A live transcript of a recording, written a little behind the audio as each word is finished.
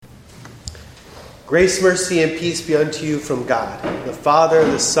Grace, mercy, and peace be unto you from God, the Father,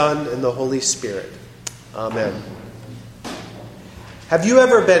 the Son, and the Holy Spirit. Amen. Have you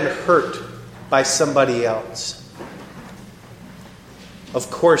ever been hurt by somebody else?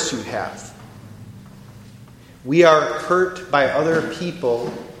 Of course you have. We are hurt by other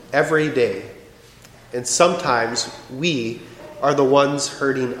people every day, and sometimes we are the ones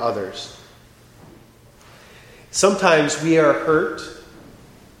hurting others. Sometimes we are hurt.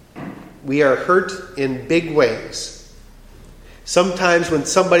 We are hurt in big ways. Sometimes when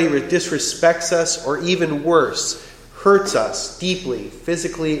somebody disrespects us, or even worse, hurts us deeply,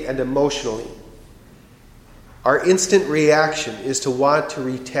 physically and emotionally, our instant reaction is to want to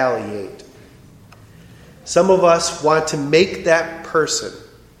retaliate. Some of us want to make that person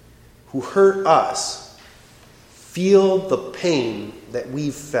who hurt us feel the pain that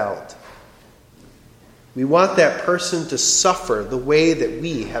we've felt. We want that person to suffer the way that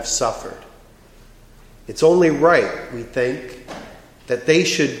we have suffered. It's only right, we think, that they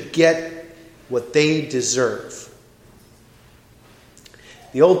should get what they deserve.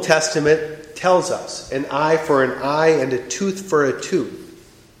 The Old Testament tells us an eye for an eye and a tooth for a tooth.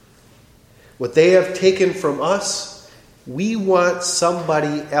 What they have taken from us, we want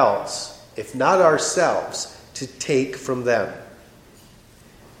somebody else, if not ourselves, to take from them.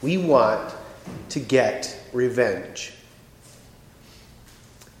 We want to get revenge.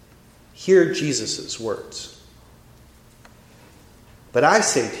 Hear Jesus' words. But I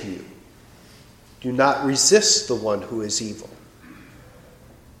say to you, do not resist the one who is evil.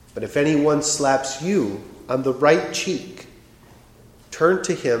 But if anyone slaps you on the right cheek, turn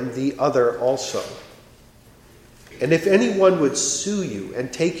to him the other also. And if anyone would sue you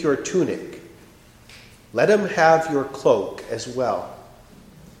and take your tunic, let him have your cloak as well.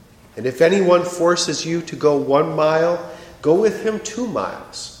 And if anyone forces you to go 1 mile, go with him 2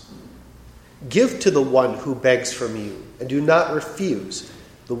 miles. Give to the one who begs from you, and do not refuse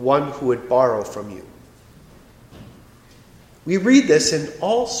the one who would borrow from you. We read this and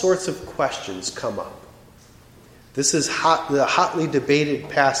all sorts of questions come up. This is the hotly debated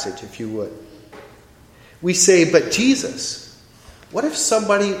passage, if you would. We say, but Jesus, what if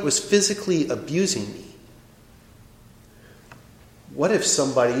somebody was physically abusing me? What if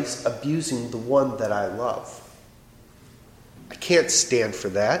somebody's abusing the one that I love? I can't stand for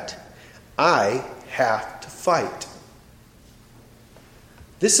that. I have to fight.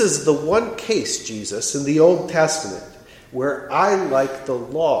 This is the one case, Jesus, in the Old Testament where I like the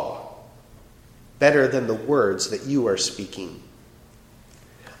law better than the words that you are speaking.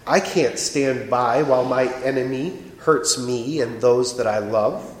 I can't stand by while my enemy hurts me and those that I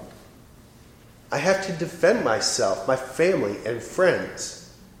love. I have to defend myself, my family, and friends.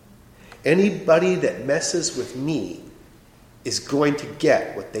 Anybody that messes with me is going to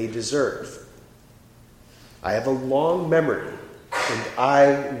get what they deserve. I have a long memory, and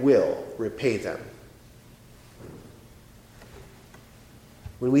I will repay them.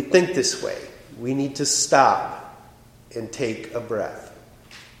 When we think this way, we need to stop and take a breath.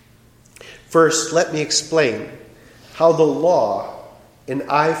 First, let me explain how the law, an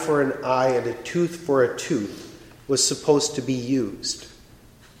eye for an eye and a tooth for a tooth, was supposed to be used.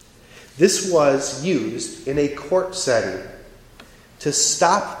 This was used in a court setting to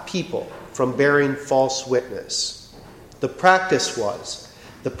stop people from bearing false witness. The practice was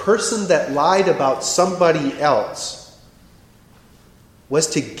the person that lied about somebody else was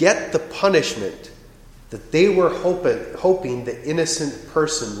to get the punishment that they were hoping the innocent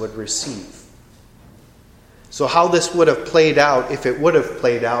person would receive. So how this would have played out, if it would have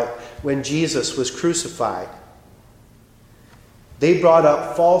played out, when Jesus was crucified. They brought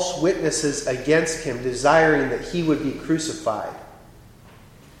up false witnesses against him, desiring that he would be crucified.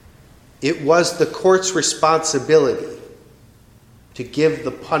 It was the court's responsibility to give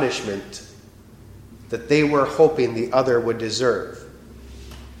the punishment that they were hoping the other would deserve.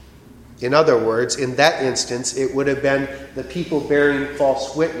 In other words, in that instance, it would have been the people bearing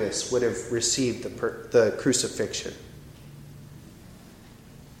false witness would have received the crucifixion.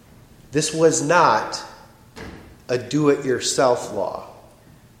 This was not a do-it-yourself law,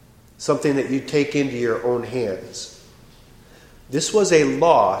 something that you take into your own hands. This was a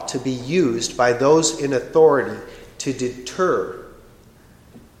law to be used by those in authority to deter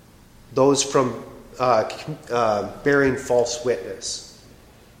those from bearing false witness.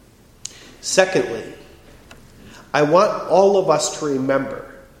 Secondly, I want all of us to remember,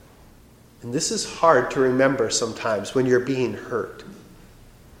 and this is hard to remember sometimes when you're being hurt,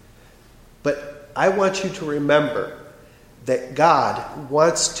 but I want you to remember that God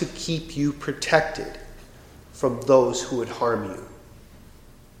wants to keep you protected from those who would harm you.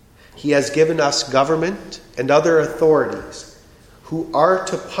 He has given us government and other authorities who are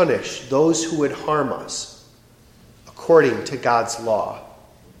to punish those who would harm us according to God's law.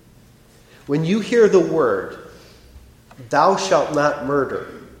 When you hear the word, "Thou shalt not murder,"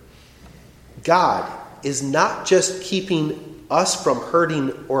 God is not just keeping us from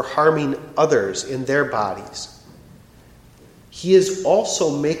hurting or harming others in their bodies. He is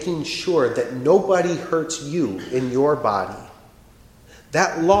also making sure that nobody hurts you in your body.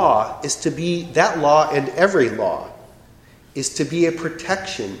 That law and every law is to be a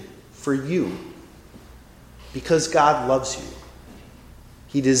protection for you because God loves you.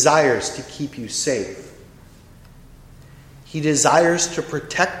 He desires to keep you safe. He desires to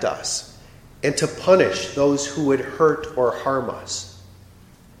protect us and to punish those who would hurt or harm us.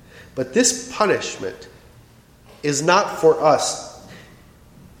 But this punishment is not for us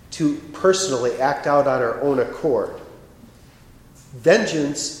to personally act out on our own accord.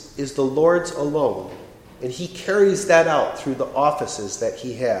 Vengeance is the Lord's alone, and he carries that out through the offices that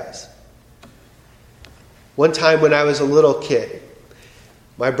he has. One time when I was a little kid,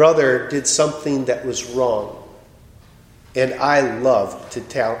 my brother did something that was wrong, and I loved to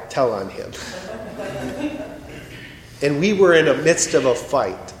tell on him. And we were in the midst of a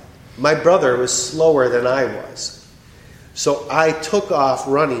fight. My brother was slower than I was. So I took off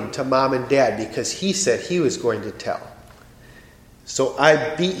running to Mom and Dad because he said he was going to tell. So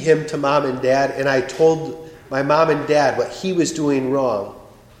I beat him to Mom and Dad, and I told my Mom and Dad what he was doing wrong.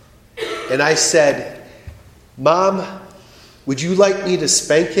 And I said, "Mom, would you like me to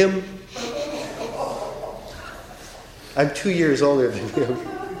spank him?" I'm 2 years older than him.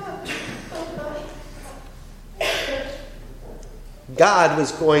 God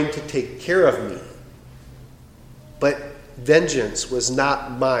was going to take care of me, but vengeance was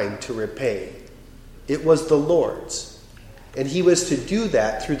not mine to repay. It was the Lord's, and he was to do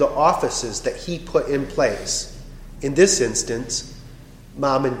that through the offices that he put in place. In this instance,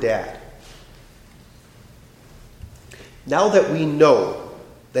 Mom and Dad. Now that we know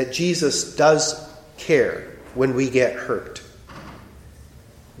that Jesus does care when we get hurt,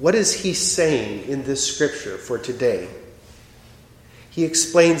 what is he saying in this scripture for today? He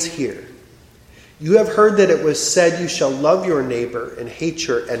explains here, "You have heard that it was said, 'You shall love your neighbor and hate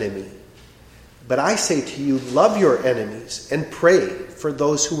your enemy.' But I say to you, love your enemies and pray for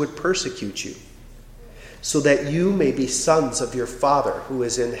those who would persecute you, so that you may be sons of your Father who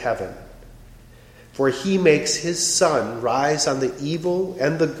is in heaven. For he makes his sun rise on the evil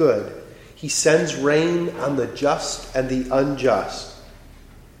and the good. He sends rain on the just and the unjust.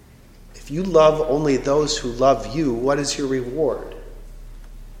 If you love only those who love you, what is your reward?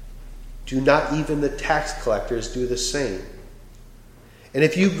 Do not even the tax collectors do the same? And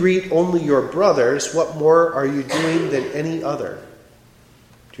if you greet only your brothers, what more are you doing than any other?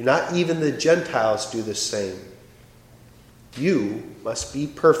 Do not even the Gentiles do the same? You must be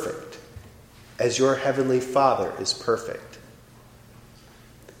perfect, as your heavenly Father is perfect."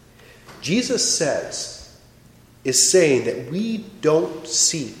 Jesus is saying that we don't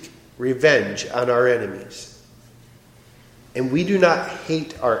seek revenge on our enemies. And we do not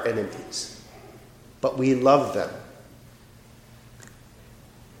hate our enemies, but we love them.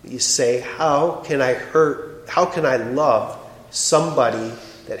 You say, how can I love somebody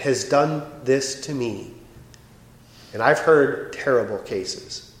that has done this to me? And I've heard terrible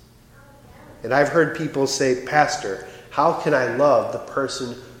cases. And I've heard people say, "Pastor, how can I love the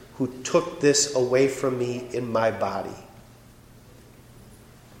person who took this away from me in my body?"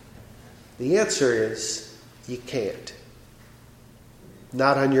 The answer is, you can't.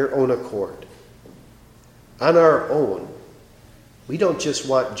 Not on your own accord. On our own, we don't just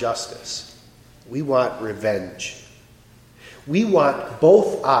want justice. We want revenge. We want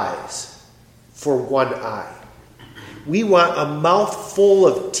both eyes for one eye. We want a mouth full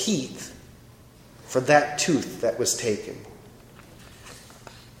of teeth for that tooth that was taken.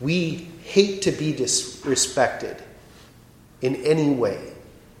 We hate to be disrespected in any way,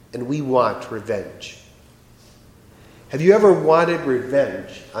 and we want revenge. Have you ever wanted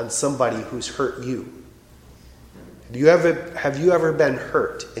revenge on somebody who's hurt you? Have you ever been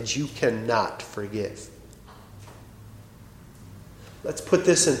hurt and you cannot forgive? Let's put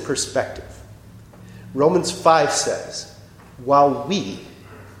this in perspective. Romans 5 says, "While we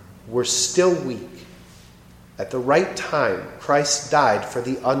were still weak, at the right time Christ died for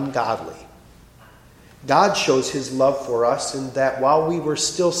the ungodly." God shows his love for us in that while we were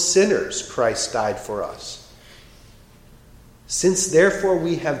still sinners, Christ died for us. "Since therefore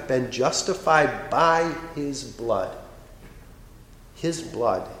we have been justified by his blood." His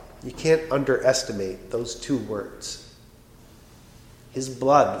blood. You can't underestimate those two words. His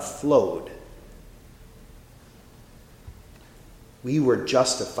blood flowed. We were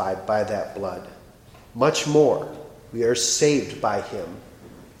justified by that blood. Much more, we are saved by him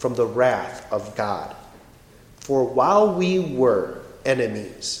from the wrath of God. For while we were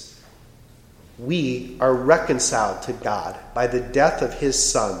enemies, we are reconciled to God by the death of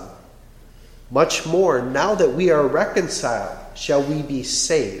his Son. Much more, now that we are reconciled, shall we be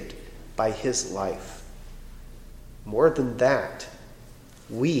saved by his life. More than that,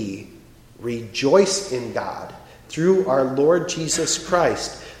 we rejoice in God through our Lord Jesus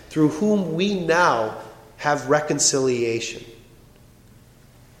Christ, through whom we now have reconciliation.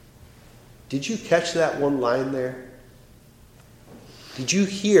 Did you catch that one line there? Did you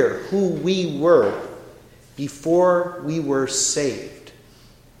hear who we were before we were saved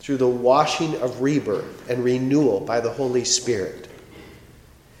through the washing of rebirth and renewal by the Holy Spirit?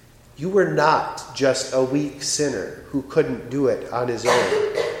 You were not just a weak sinner who couldn't do it on his own.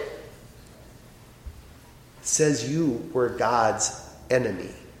 It says you were God's enemy.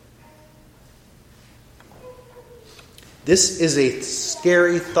 This is a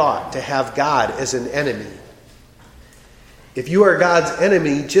scary thought, to have God as an enemy. If you are God's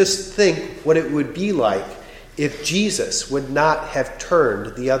enemy, just think what it would be like if Jesus would not have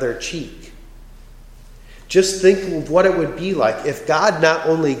turned the other cheek. Just think of what it would be like if God not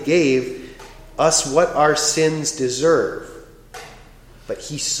only gave us what our sins deserve, but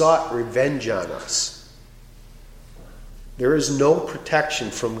he sought revenge on us. There is no protection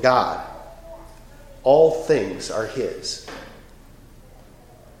from God. All things are his.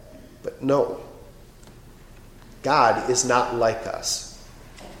 But no, God is not like us.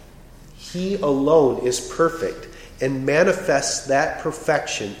 He alone is perfect and manifests that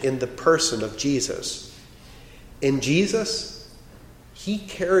perfection in the person of Jesus. In Jesus, he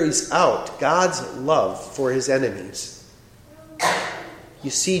carries out God's love for his enemies.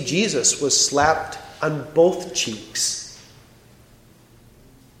 You see, Jesus was slapped on both cheeks.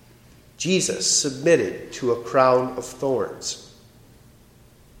 Jesus submitted to a crown of thorns.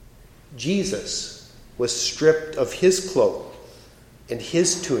 Jesus was stripped of his cloak and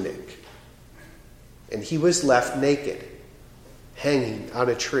his tunic, and he was left naked, hanging on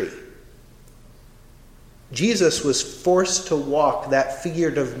a tree. Jesus was forced to walk that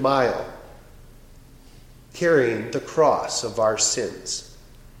figurative mile, carrying the cross of our sins.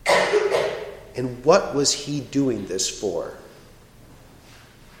 And what was he doing this for?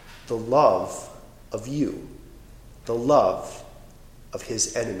 The love of you, the love of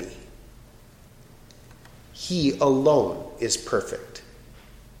his enemy. He alone is perfect,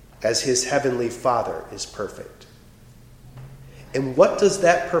 as his heavenly Father is perfect. And what does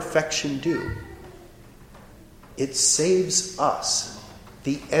that perfection do? It saves us,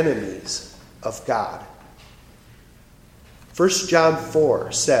 the enemies of God. 1 John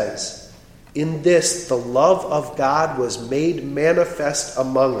 4 says, "In this the love of God was made manifest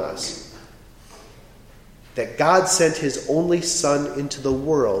among us, that God sent his only Son into the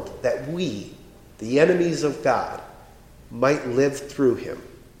world that we, the enemies of God, might live through him.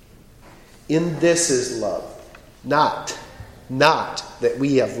 In this is love, not that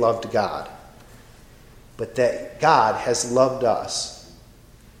we have loved God, but that God has loved us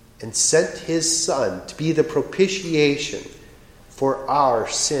and sent his Son to be the propitiation for our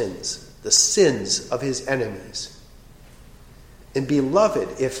sins, the sins of his enemies. And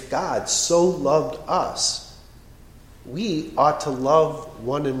beloved, if God so loved us, we ought to love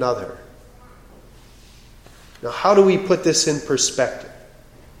one another." Now, how do we put this in perspective?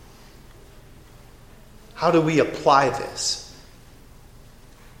 How do we apply this?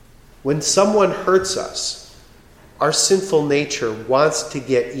 When someone hurts us, our sinful nature wants to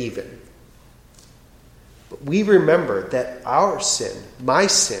get even. But we remember that our sin, my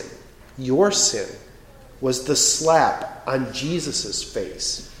sin, your sin, was the slap on Jesus'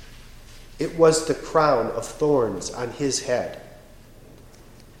 face. It was the crown of thorns on his head.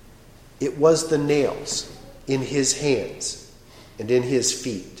 It was the nails in his hands and in his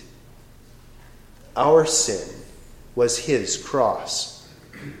feet. Our sin was his cross.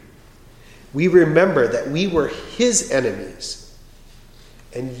 We remember that we were his enemies,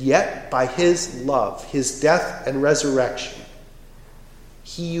 and yet by his love, his death and resurrection,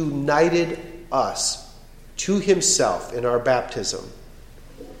 he united us to himself in our baptism.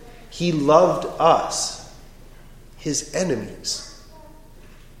 He loved us, his enemies.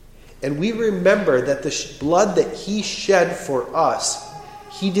 And we remember that the blood that he shed for us,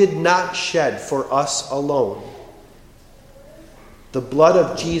 he did not shed for us alone. The blood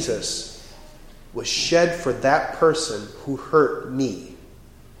of Jesus was shed for that person who hurt me.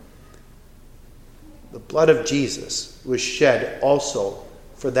 The blood of Jesus was shed also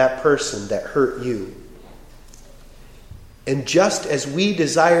for that person that hurt you. And just as we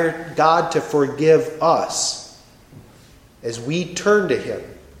desire God to forgive us, as we turn to him,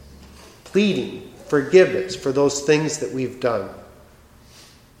 pleading forgiveness for those things that we've done,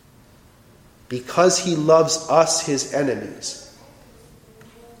 because he loves us, his enemies,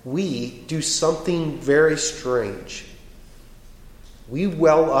 we do something very strange. We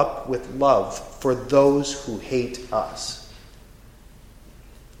well up with love for those who hate us.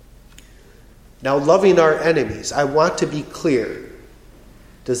 Now, loving our enemies, I want to be clear,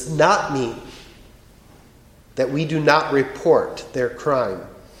 does not mean that we do not report their crime.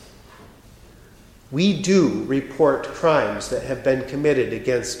 We do report crimes that have been committed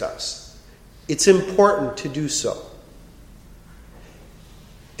against us. It's important to do so.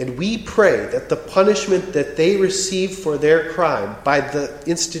 And we pray that the punishment that they receive for their crime by the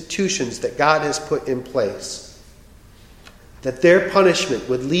institutions that God has put in place, that their punishment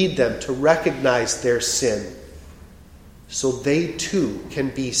would lead them to recognize their sin so they too can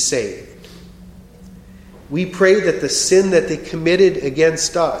be saved. We pray that the sin that they committed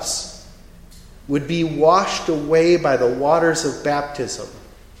against us would be washed away by the waters of baptism,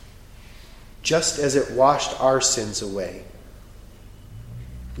 just as it washed our sins away.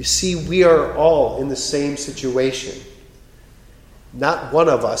 You see, we are all in the same situation. Not one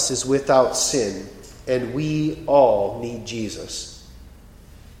of us is without sin, and we all need Jesus.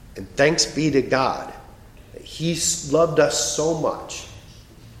 And thanks be to God that he loved us so much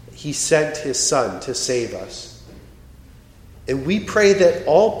that he sent his Son to save us. And we pray that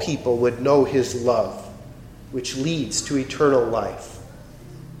all people would know his love, which leads to eternal life,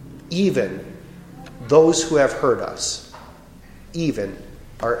 even those who have hurt us, even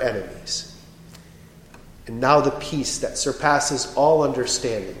our enemies. And now the peace that surpasses all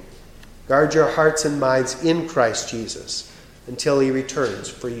understanding, guard your hearts and minds in Christ Jesus until he returns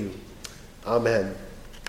for you. Amen.